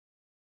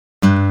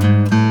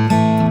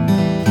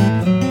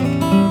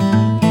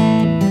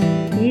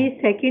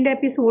Second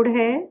episode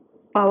है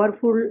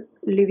powerful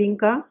living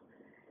का।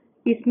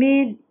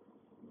 इसमें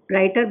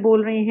राइटर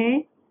बोल रहे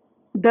हैं,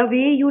 the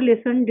way you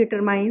listen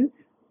determines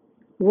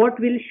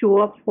what will show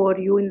up for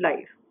you in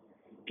life.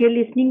 कि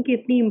लिसनिंग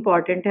कितनी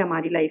इम्पॉर्टेंट है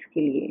हमारी लाइफ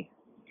के लिए।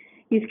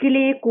 इसके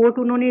लिए एक कोट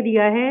उन्होंने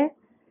दिया है,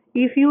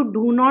 if you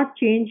do not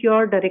change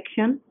your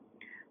direction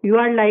you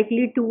are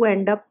likely to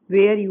and up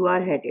where you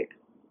are headed.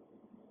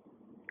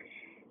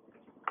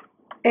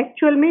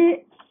 Actual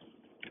में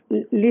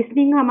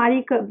लिसनिंग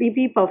हमारी कभी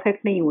भी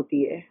परफेक्ट नहीं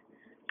होती है।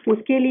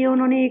 उसके लिए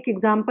उन्होंने एक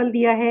एग्जांपल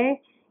दिया है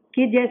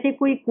कि जैसे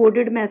कोई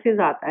कोडेड मैसेज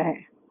आता है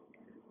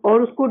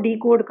और उसको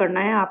डिकोड करना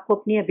है आपको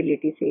अपनी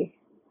एबिलिटी से,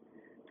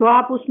 तो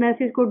आप उस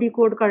मैसेज को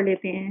डिकोड कर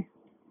लेते हैं,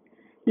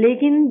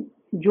 लेकिन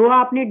जो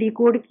आपने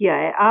डिकोड किया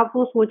है आप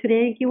वो सोच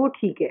रहे हैं कि वो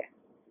ठीक है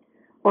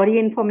और ये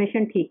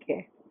इन्फॉर्मेशन ठीक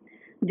है,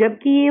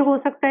 जबकि ये हो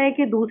सकता है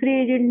कि दूसरे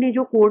एजेंट ने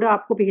जो कोड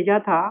आपको भेजा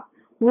था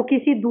वो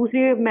किसी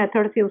दूसरे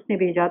मेथड से उसने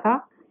भेजा था,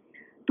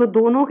 तो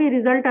दोनों के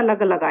रिजल्ट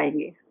अलग अलग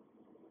आएंगे।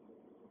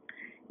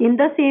 इन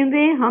द सेम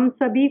वे हम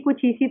सभी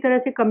कुछ इसी तरह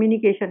से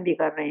कम्युनिकेशन भी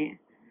कर रहे हैं।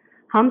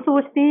 हम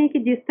सोचते हैं कि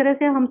जिस तरह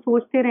से हम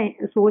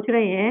सोच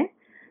रहे हैं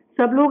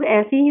सब लोग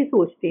ऐसे ही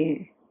सोचते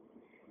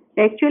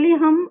हैं। एक्चुअली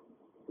हम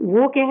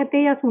वो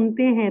कहते या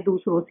सुनते हैं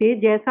दूसरों से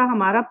जैसा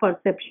हमारा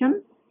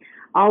परसेप्शन,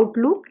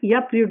 आउटलुक या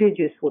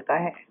प्रिजुडिस होता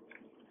है,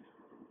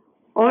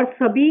 और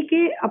सभी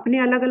के अपने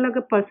अलग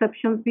अलग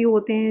परसेप्शंस भी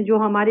होते हैं जो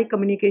हमारे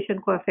कम्युनिकेशन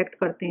को अफेक्ट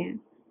करते हैं।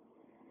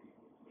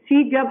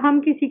 जब हम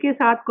किसी के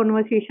साथ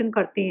कन्वर्सेशन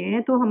करते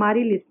हैं तो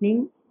हमारी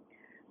लिसनिंग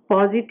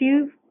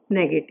पॉजिटिव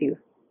नेगेटिव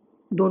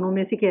दोनों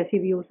में से कैसी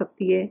भी हो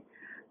सकती है,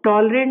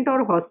 टॉलरेंट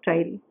और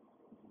हॉस्टाइल,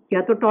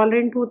 या तो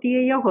टॉलरेंट होती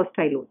है या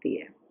हॉस्टाइल होती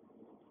है,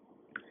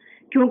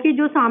 क्योंकि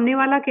जो सामने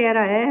वाला कह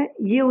रहा है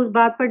ये उस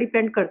बात पर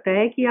डिपेंड करता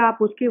है कि आप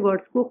उसके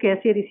वर्ड्स को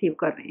कैसे रिसीव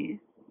कर रहे हैं।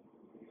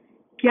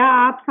 क्या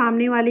आप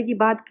सामने वाले की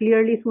बात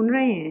क्लियरली सुन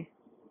रहे हैं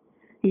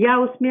या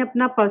उसमें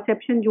अपना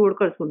परसेप्शन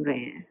जोड़कर सुन रहे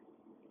हैं।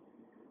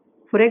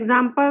 For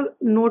example,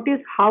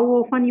 notice how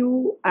often you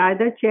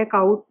either check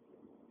out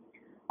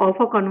of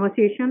a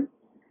conversation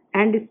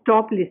and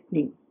stop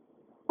listening,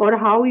 or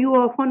how you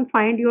often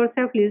find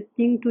yourself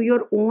listening to your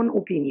own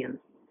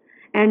opinions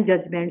and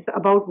judgments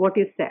about what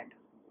is said.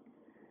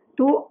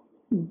 तो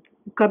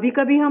कभी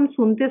कभी हम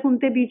सुनते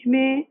सुनते बीच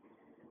में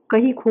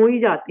कहीं खो ही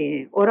जाते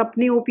हैं और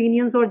अपने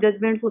ओपिनियंस और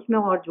जजमेंट्स उसमें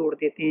और जोड़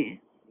देते हैं।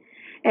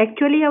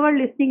 Actually, our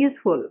listening is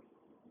full.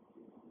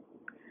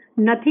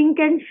 Nothing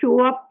can show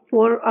up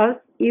for us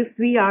if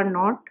we are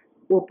not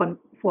open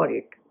for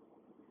it.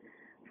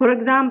 For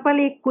example,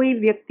 एक कोई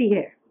व्यक्ति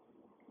है,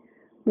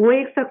 वो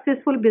एक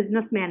सक्सेसफुल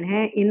बिजनेसमैन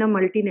है इन अ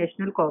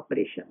मल्टीनेशनल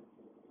कॉर्पोरेशन,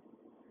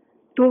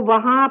 तो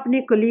वहाँ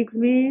अपने कलीग्स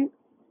में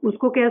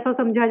उसको कैसा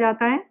समझा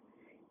जाता है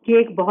कि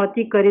एक बहुत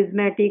ही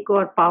करिज्मेटिक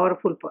और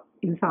पावरफुल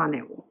इंसान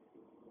है वो,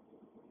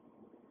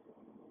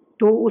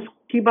 तो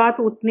उसकी बात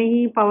उतनी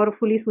ही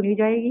पावरफुली सुनी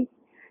जाएगी।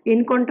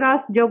 इन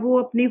कॉन्ट्रास्ट जब वो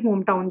अपने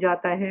होम टाउन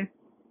जाता है,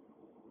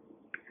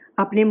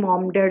 अपने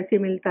मॉम डैड से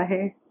मिलता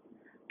है,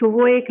 तो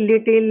वो एक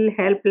लिटिल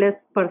हेल्पलेस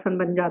पर्सन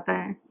बन जाता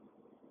है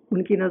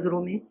उनकी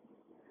नज़रों में।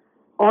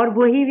 और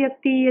वही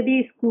व्यक्ति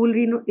यदि स्कूल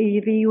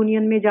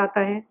रियूनियन में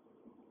जाता है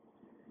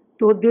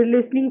तो द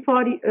लिसनिंग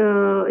फॉर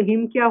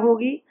हिम क्या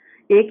होगी,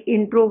 एक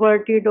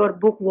इंट्रोवर्टेड और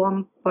बुक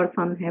वार्म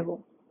पर्सन है वो।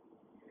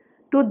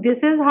 तो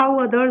this is how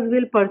others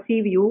will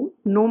perceive you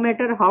no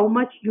matter how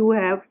much you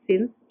have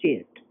since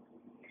changed.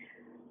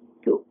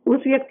 तो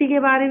उस व्यक्ति के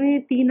बारे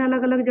में 3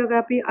 अलग अलग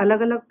जगह पे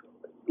अलग अलग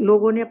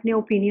लोगों ने अपने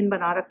ओपिनियन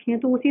बना रखे हैं,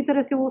 तो उसी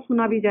तरह से वो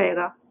सुना भी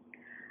जाएगा।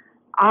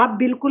 आप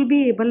बिल्कुल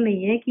भी एबल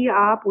नहीं है कि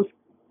आप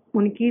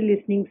उनकी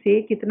लिसनिंग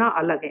से कितना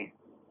अलग हैं।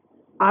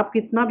 आप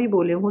कितना भी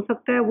बोले, हो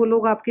सकता है वो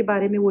लोग आपके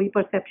बारे में वही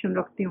परसेप्शन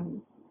रखते हों।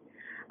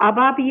 अब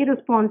आप ये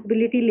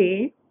रिस्पॉन्सिबिलिटी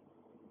लें,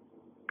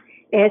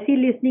 ऐसी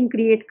लिसनिंग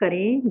क्रिएट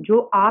करें जो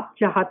आप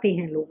चाहते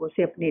हैं लोगों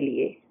से अपने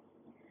लिए।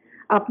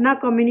 अपना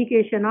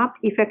कम्युनिकेशन आप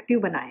इफेक्टिव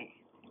बनाएं।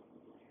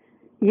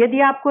 यदि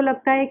आपको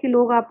लगता है कि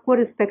लोग आपको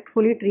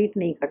रिस्पेक्टफुली ट्रीट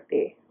नहीं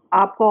करते,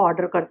 आपको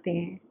ऑर्डर करते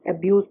हैं,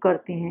 अब्यूज़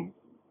करते हैं,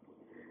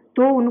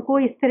 तो उनको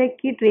इस तरह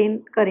की ट्रेन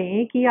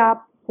करें कि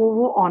आपको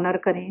वो ऑनर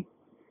करें।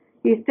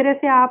 इस तरह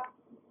से आप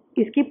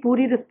इसकी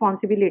पूरी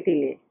रिस्पॉन्सिबिलिटी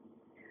लें,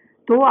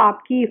 तो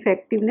आपकी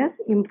इफेक्टिवनेस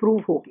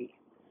इम्प्रूव होगी।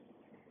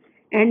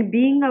 And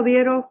being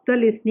aware of the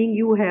listening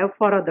you have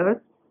for others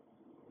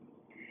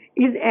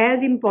is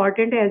as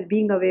important as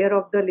being aware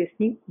of the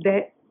listening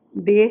that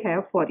they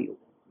have for you.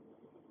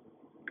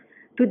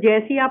 तो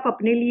जैसे आप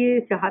अपने लिए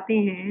चाहते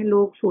हैं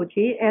लोग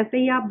सोचे, ऐसे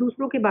ही आप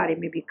दूसरों के बारे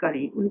में भी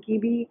करें, उनकी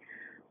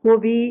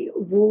भी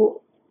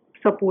वो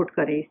सपोर्ट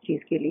करें इस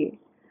चीज़ के लिए।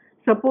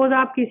 सपोज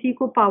आप किसी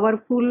को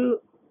पावरफुल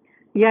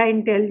या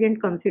इंटेलिजेंट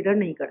कंसिडर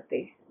नहीं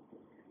करते,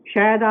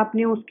 शायद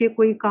आपने उसके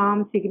कोई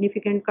काम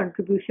सिग्निफिकेंट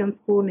कंट्रीब्यूशंस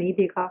को नहीं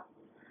देखा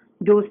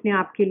जो उसने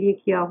आपके लिए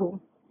किया हो,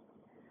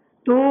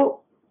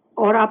 तो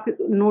और आप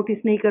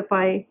नोटिस नहीं कर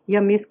पाए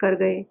या मिस कर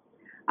गए।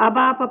 अब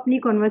आप अपनी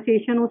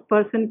कन्वर्सेशन उस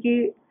पर्सन की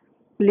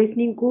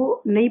लिसनिंग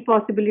को नई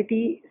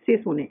पॉसिबिलिटी से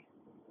सुने।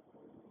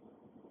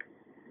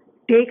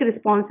 Take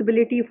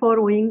responsibility for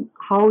owing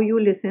how you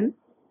listen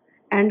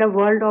and a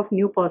world of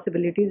new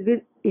possibilities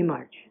will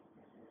emerge.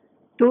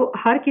 तो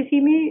हर किसी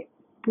में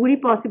पूरी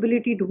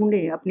पॉसिबिलिटी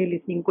ढूंढे अपनी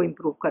लिसनिंग को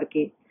इम्प्रूव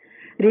करके.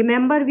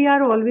 Remember we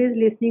are always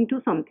listening to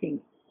something.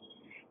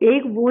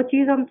 एक वो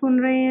चीज़ हम सुन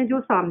रहे हैं जो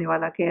सामने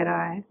वाला कह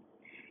रहा है,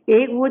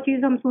 एक वो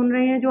चीज़ हम सुन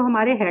रहे हैं जो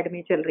हमारे हेड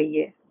में चल रही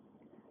है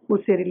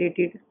उससे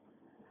related.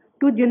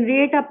 To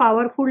generate a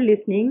powerful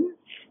listening,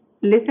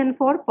 listen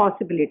for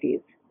possibilities,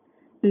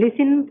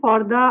 listen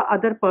for the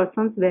other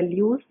persons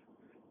values,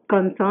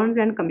 concerns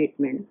and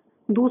commitment.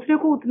 दूसरे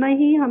को उतना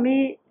ही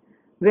हमें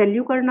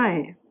वैल्यू करना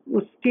है,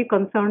 उसके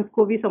कंसर्न्स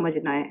को भी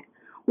समझना है,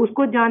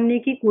 उसको जानने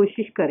की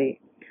कोशिश करें.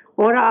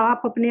 और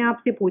आप अपने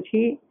आप से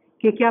पूछिए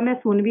कि क्या मैं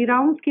सुन भी रहा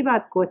हूँ उसकी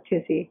बात को अच्छे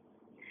से.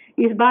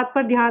 इस बात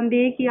पर ध्यान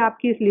दें कि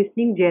आपकी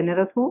लिसनिंग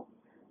जेनरस हो,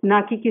 ना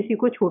कि किसी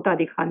को छोटा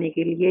दिखाने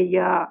के लिए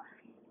या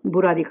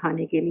बुरा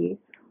दिखाने के लिए.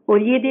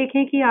 और ये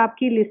देखें कि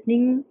आपकी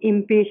लिसनिंग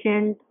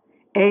इम्पेशेंट,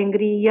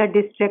 एंग्री या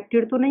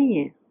डिस्ट्रैक्टेड तो नहीं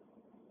है,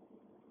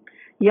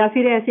 या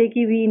फिर ऐसे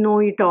कि वी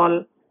नो इट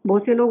ऑल.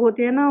 बहुत से लोग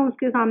होते हैं ना,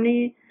 उसके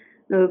सामने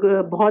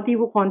बहुत ही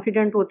वो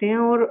कॉन्फिडेंट होते हैं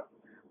और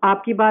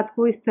आपकी बात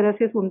को इस तरह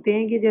से सुनते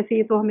हैं कि जैसे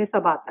ये तो हमें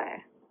सब आता है,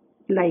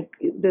 लाइक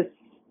दिस.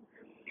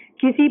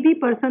 किसी भी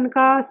पर्सन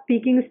का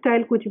स्पीकिंग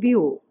स्टाइल कुछ भी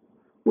हो,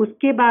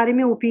 उसके बारे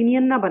में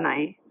ओपिनियन ना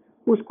बनाएं,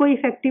 उसको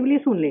इफेक्टिवली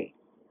सुन लें.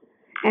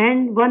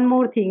 एंड वन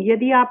मोर थिंग,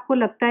 यदि आपको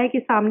लगता है कि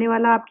सामने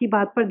वाला आपकी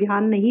बात पर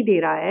ध्यान नहीं दे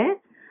रहा है,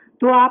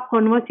 तो आप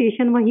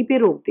कॉन्वर्सेशन वहीं पे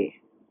रोक दें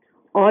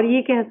और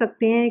ये कह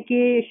सकते हैं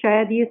कि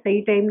शायद ये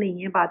सही टाइम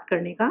नहीं है बात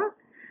करने का.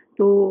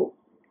 तो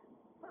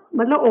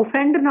मतलब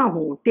ऑफेंड ना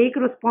हो, take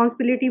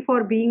responsibility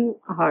for being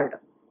heard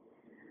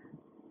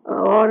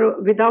और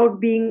विदाउट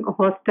बीइंग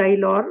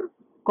हॉस्टाइल और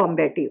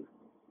कॉम्बेटिव.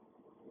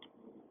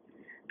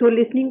 तो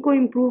लिसनिंग को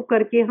इम्प्रूव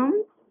करके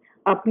हम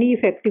अपनी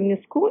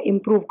इफेक्टिवनेस को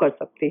इम्प्रूव कर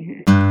सकते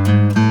हैं.